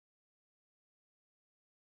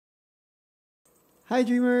Hi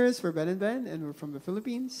Dreamers, we're Ben&Ben and we're from the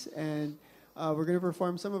Philippines and we're going to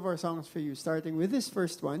perform some of our songs for you starting with this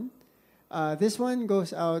first one. This one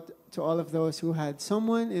goes out to all of those who had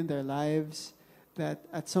someone in their lives that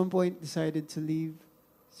at some point decided to leave.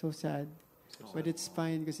 So sad. But it's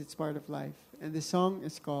fine because it's part of life. And the song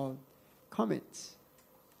is called Comments.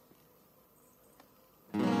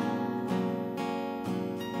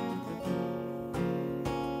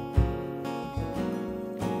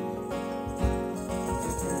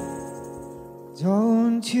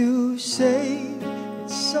 Don't you say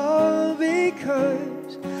it's all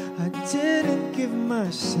because I didn't give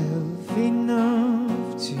myself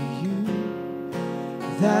enough to you,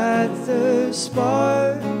 that the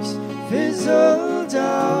sparks fizzled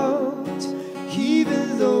out,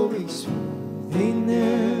 even though we swore they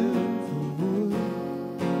never would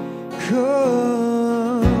come.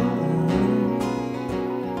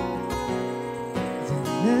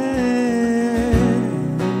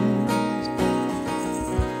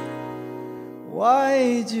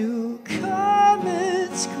 Why do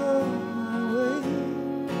comments come my way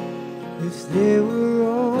if they were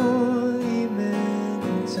only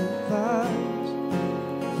meant to pass?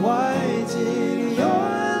 Why did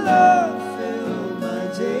your love fill my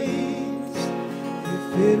days if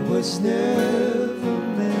it was never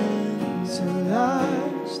meant to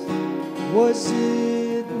last? Was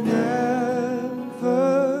it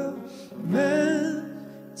never meant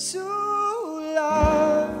to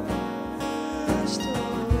last?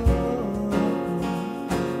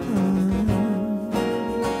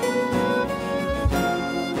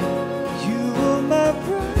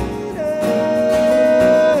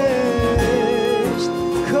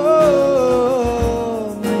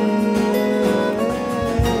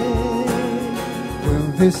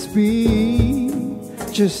 This be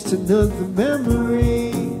just another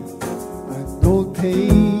memory, an old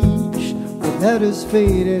page where letters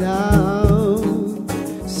faded out.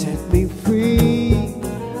 Set me free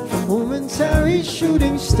from momentary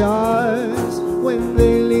shooting stars when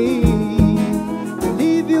they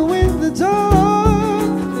leave you in the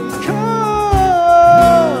dark. They come.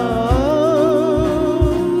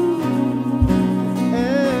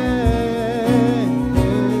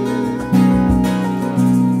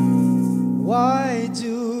 Why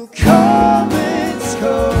do comments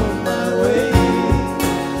come my way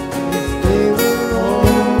if they were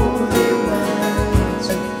only meant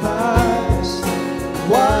to pass?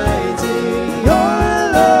 Why did your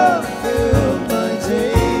love fill my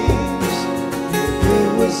days if it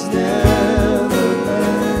was never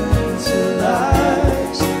meant to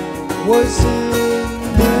last? Was it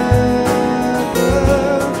never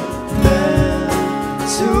meant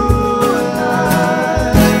to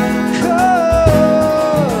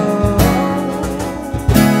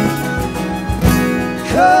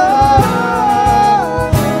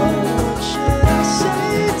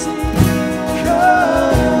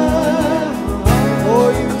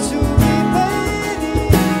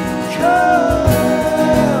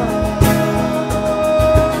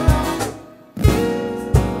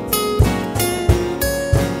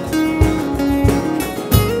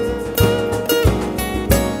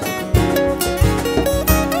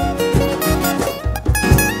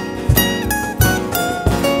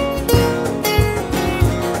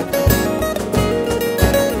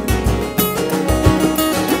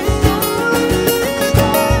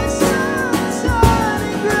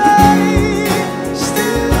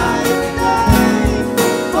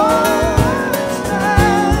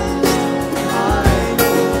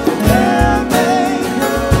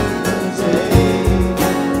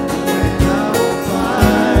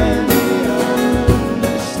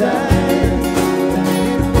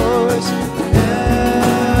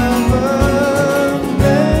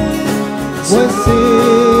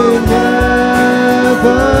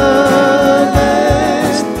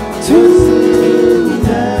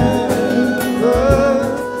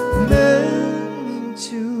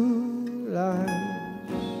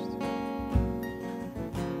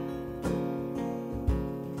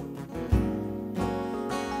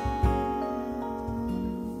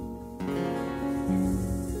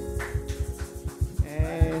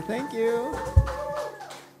Thank you.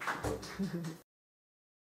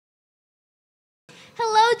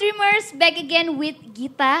 Hello, Dreamers! Back again with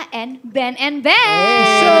Gita and Ben&Ben.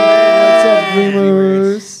 What's up,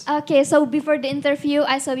 Dreamers? Okay, so before the interview,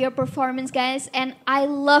 I saw your performance, guys, and I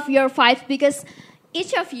love your vibes because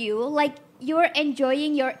each of you, like, you're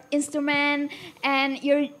enjoying your instrument and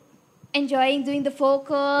you're enjoying doing the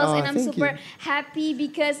vocals, Oh, and I'm thank super you. happy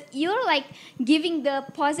because you're like giving the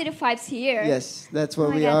positive vibes here. Yes, that's Oh what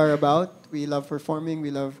my we God. are about. We love performing.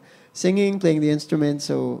 We love singing, playing the instrument.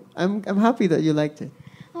 So I'm happy that you liked it.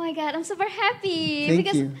 Oh my God, I'm super happy Thank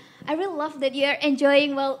because you. I really love that you're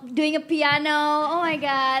enjoying while doing a piano. Oh my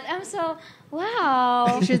God, I'm so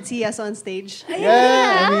wow. You should see us on stage. Yeah,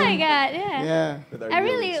 Yeah, I oh my mean, God, yeah. Yeah, With our I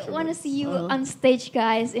real really want to instruments. see you Uh-huh. on stage,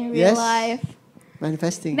 guys, in real Yes. life.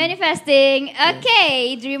 manifesting. Manifesting.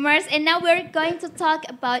 Okay, dreamers. And now we're going to talk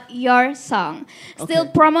about your song. Still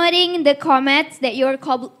Okay. promoting the Comets, that your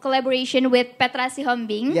collaboration with Petra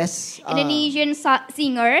Sihombing, Yes. Indonesian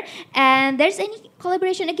singer. And there's any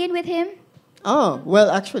collaboration again with him? Oh,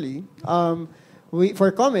 well, actually, we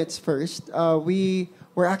for Comets first,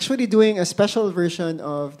 we're actually doing a special version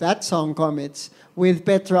of that song Comets with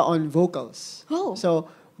Petra on vocals. Oh. So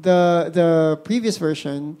the previous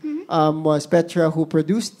version was Petra who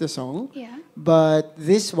produced the song. Yeah. But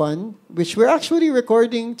this one, which we're actually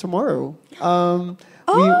recording tomorrow, we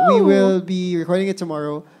Oh. will be recording it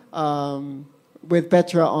tomorrow with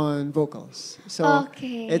Petra on vocals. So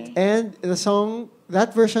Okay. and the song,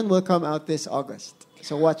 that version will come out this August.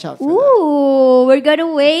 So watch out for that. Ooh, we're gonna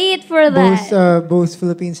wait for that. Both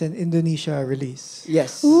Philippines and Indonesia release.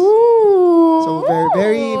 Yes. Ooh. So we're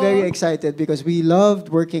very, very excited because we loved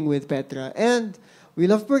working with Petra. And we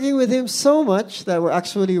loved working with him so much that we're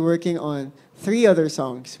actually working on 3 other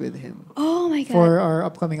songs with him Oh my God. For our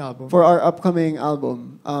upcoming album. for our upcoming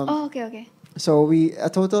album. Oh, okay, okay. So a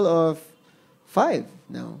total of 5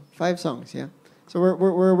 now. 5 songs, yeah. So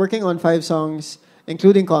we're working on 5 songs,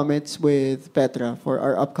 including Comets with Petra for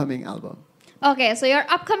our upcoming album. Okay, so your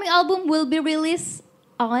upcoming album will be released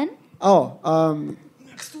on? Oh, are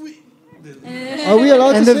we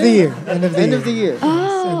allowed End to of say? the year. End of the End year. of the year.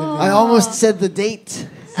 Oh. I almost said the date.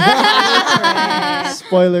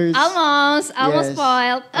 Spoilers. Almost Yes.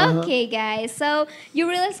 spoiled. Uh-huh. Okay, guys. So you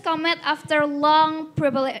released Comet after long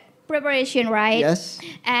preparation, right? Yes.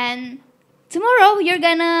 And tomorrow you're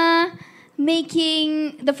gonna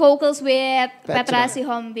making the vocals with Petra Petra.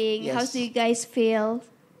 Sihombing. Yes. How do you guys feel?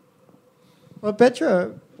 Well,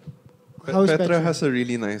 Petra. How's Petra Petra? has a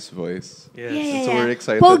really nice voice. Yes. Yeah, So we're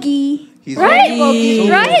excited. Pogi. He's Right? Pogi.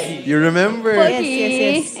 Right? You remember?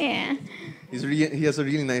 Pogi. yes. Yeah. He has a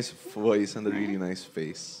really nice voice and a really nice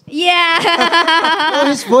face. Yeah.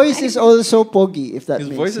 Oh, his voice is also poggy, if that His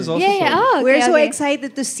makes voice sense. is also Yeah. so. Oh, okay, We're so okay.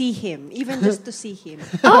 excited to see him, even just to see him.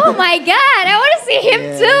 Oh my God, I want to see him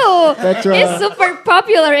Yes. too. Petra. He's super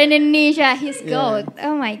popular in Indonesia. He's Yeah. goat.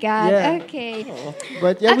 Oh my God. Yeah. Okay.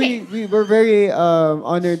 But yeah, Okay. we were very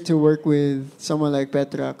honored to work with someone like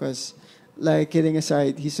Petra because, like, kidding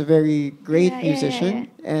aside, he's a very great Yeah, yeah, musician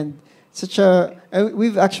yeah. and such a.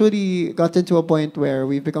 We've actually gotten to a point where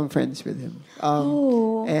we've become friends with him.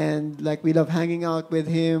 Oh. And like we love hanging out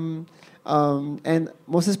with him, and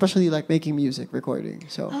most especially like making music, recording.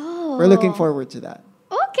 So we're looking Oh. forward to that.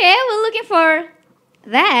 Okay, we're looking for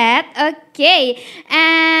that. Okay.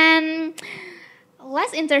 And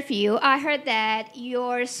last interview, I heard that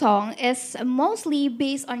your song is mostly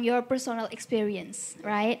based on your personal experience,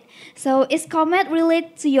 right? So is Comet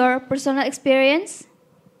related to your personal experience?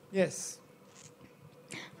 Yes.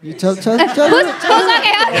 You tell Okay,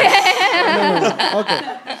 okay. okay.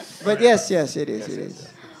 But yes, it is.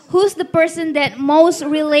 Who's the person that most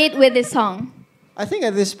relate with this song? I think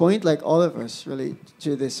at this point, like all of us relate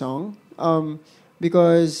to this song,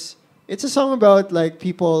 because it's a song about like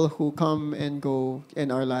people who come and go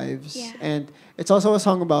in our lives, Yeah. and it's also a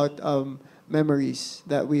song about memories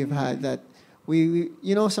that we've had. That we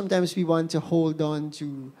sometimes we want to hold on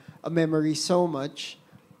to a memory so much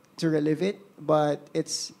to relive it, but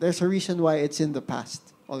there's a reason why it's in the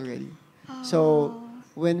past already. So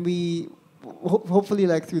when we hopefully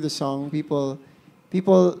like through the song, people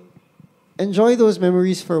enjoy those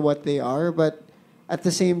memories for what they are, but at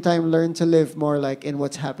the same time learn to live more like in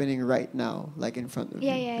what's happening right now, like in front of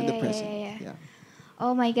Yeah, you, yeah, in the yeah, present. yeah.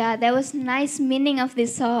 Oh my God, that was nice meaning of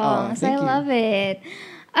this song. So I thank you. love it.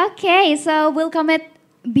 Okay, so will Comet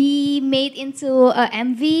be made into a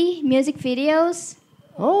MV, music videos?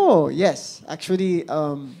 Oh yes, actually,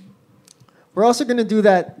 we're also gonna do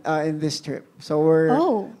that in this trip. So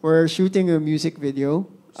we're shooting a music video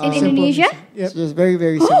In Indonesia? It's just very,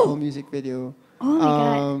 very simple music video. Oh my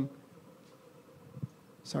God.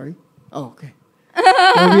 Sorry. Oh, okay.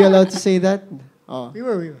 Are we allowed to say that? Oh, We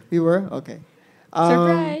were. we were. Okay.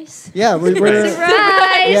 Surprise. Yeah, we're Surprise!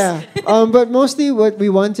 yeah. But mostly what we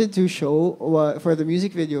wanted to show for the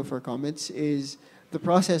music video for Comets is the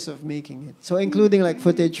process of making it. So including like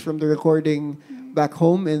footage from the recording back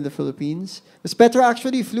home in the Philippines. Because Petra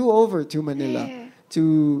actually flew over to Manila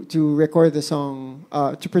to record the song,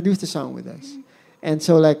 to produce the song with us. And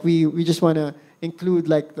so like we just want to include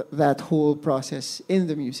like that whole process in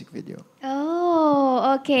the music video.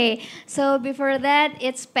 Oh, okay. So before that,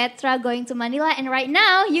 it's Petra going to Manila, and right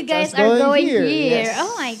now you guys Just are going going here, here. yes.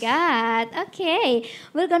 Oh my God. Okay,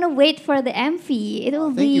 we're gonna wait for the MV. It will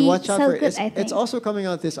Thank be you. Watch out so for it. good. I think. It's also coming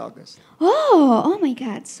out this August. Oh my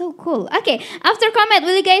God, so cool. Okay, after comment,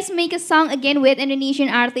 will you guys make a song again with Indonesian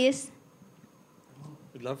artists?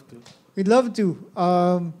 We'd love to. We'd love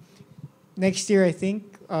to. Next year, I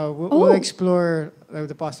think we'll Oh. explore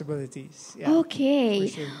the possibilities. Yeah, Okay,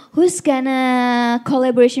 for sure. who's gonna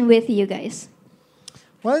collaboration with you guys?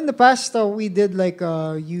 Well, in the past, we did like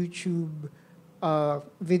a YouTube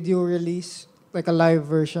video release, like a live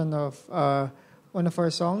version of one of our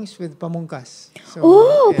songs with Pamungkas. So,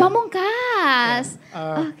 Oh, yeah. Pamungkas.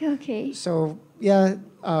 Uh, Okay. So yeah,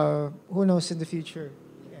 who knows in the future?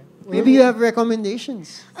 Yeah. Maybe you have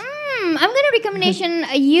recommendations. I'm gonna recommendation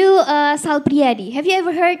you Sal Priadi. Have you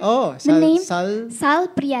ever heard Oh, the name? Sal Sal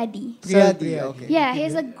Priadi. Priadi. Priadi. Okay. Yeah,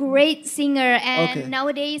 he's a great singer, and Okay.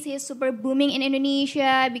 nowadays he's super booming in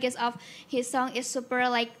Indonesia because of his song is super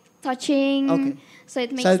like touching. Okay. So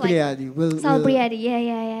it makes Sal like Priadi. Sal Priadi.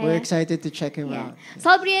 Yeah. We're excited to check him Yeah. out.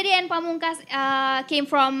 Sal Priadi and Pamungkas came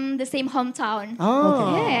from the same hometown.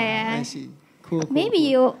 Oh, Yeah. I see. Cool. Maybe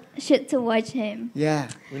you should to watch him. Yeah.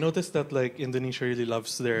 We noticed that like Indonesia really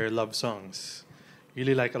loves their love songs.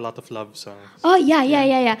 Really like a lot of love songs. Oh yeah.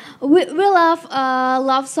 We love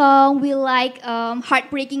love song. We like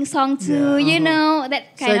heartbreaking song too. Yeah. You know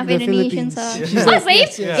that kind like of the Indonesian Philippines. song. Oh, same.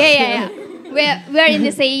 Yes, yes. Yeah. We're in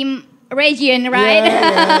the same region, right?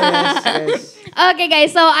 Yes. Okay,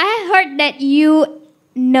 guys. So I heard that you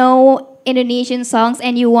know Indonesian songs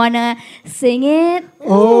and you wanna sing it.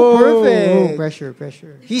 Oh, perfect. Oh,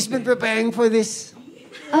 pressure. He's been preparing for this.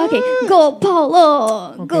 Okay, go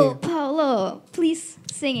Paulo, go Okay. Paulo. Please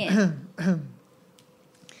sing it.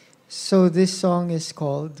 So this song is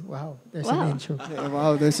called, wow, there's Wow. an intro. Yeah,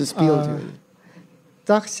 wow, there's a spiel to it.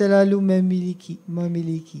 Tak selalu memiliki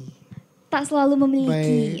Tak selalu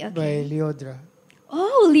memiliki. by Okay. Leodra.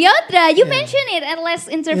 Oh, Leodra, you Yeah. mentioned it at last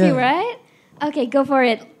interview, Yeah. right? Okay, go for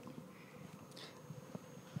it.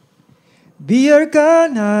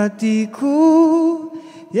 Biarkan hatiku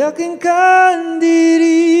yakinkan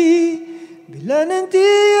diri bila nanti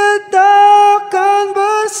takkan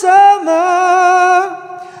bersama.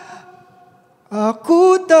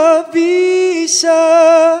 Aku tak bisa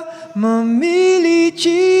memilih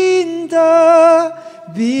cinta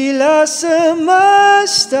bila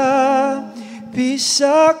semesta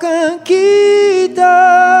pisahkan kita.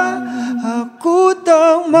 Aku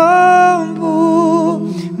tak mampu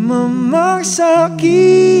memaksa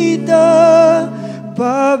kita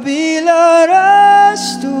apabila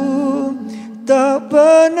restu tak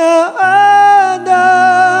pernah ada.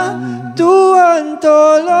 Tuhan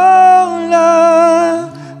tolonglah,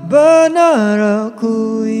 benar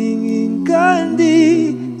aku inginkan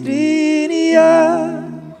diri dia.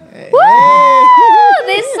 Woo!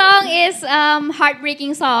 This song is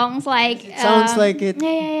heartbreaking songs like Sounds like it.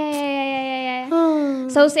 Yeah.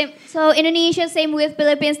 So same. So Indonesia same with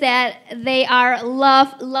Philippines that they are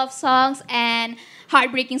love songs and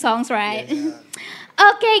heartbreaking songs, right?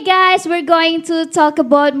 Okay, guys, we're going to talk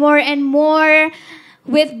about more and more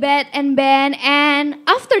with Ben and Ben, and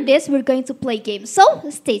after this we're going to play games. So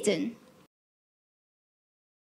stay tuned.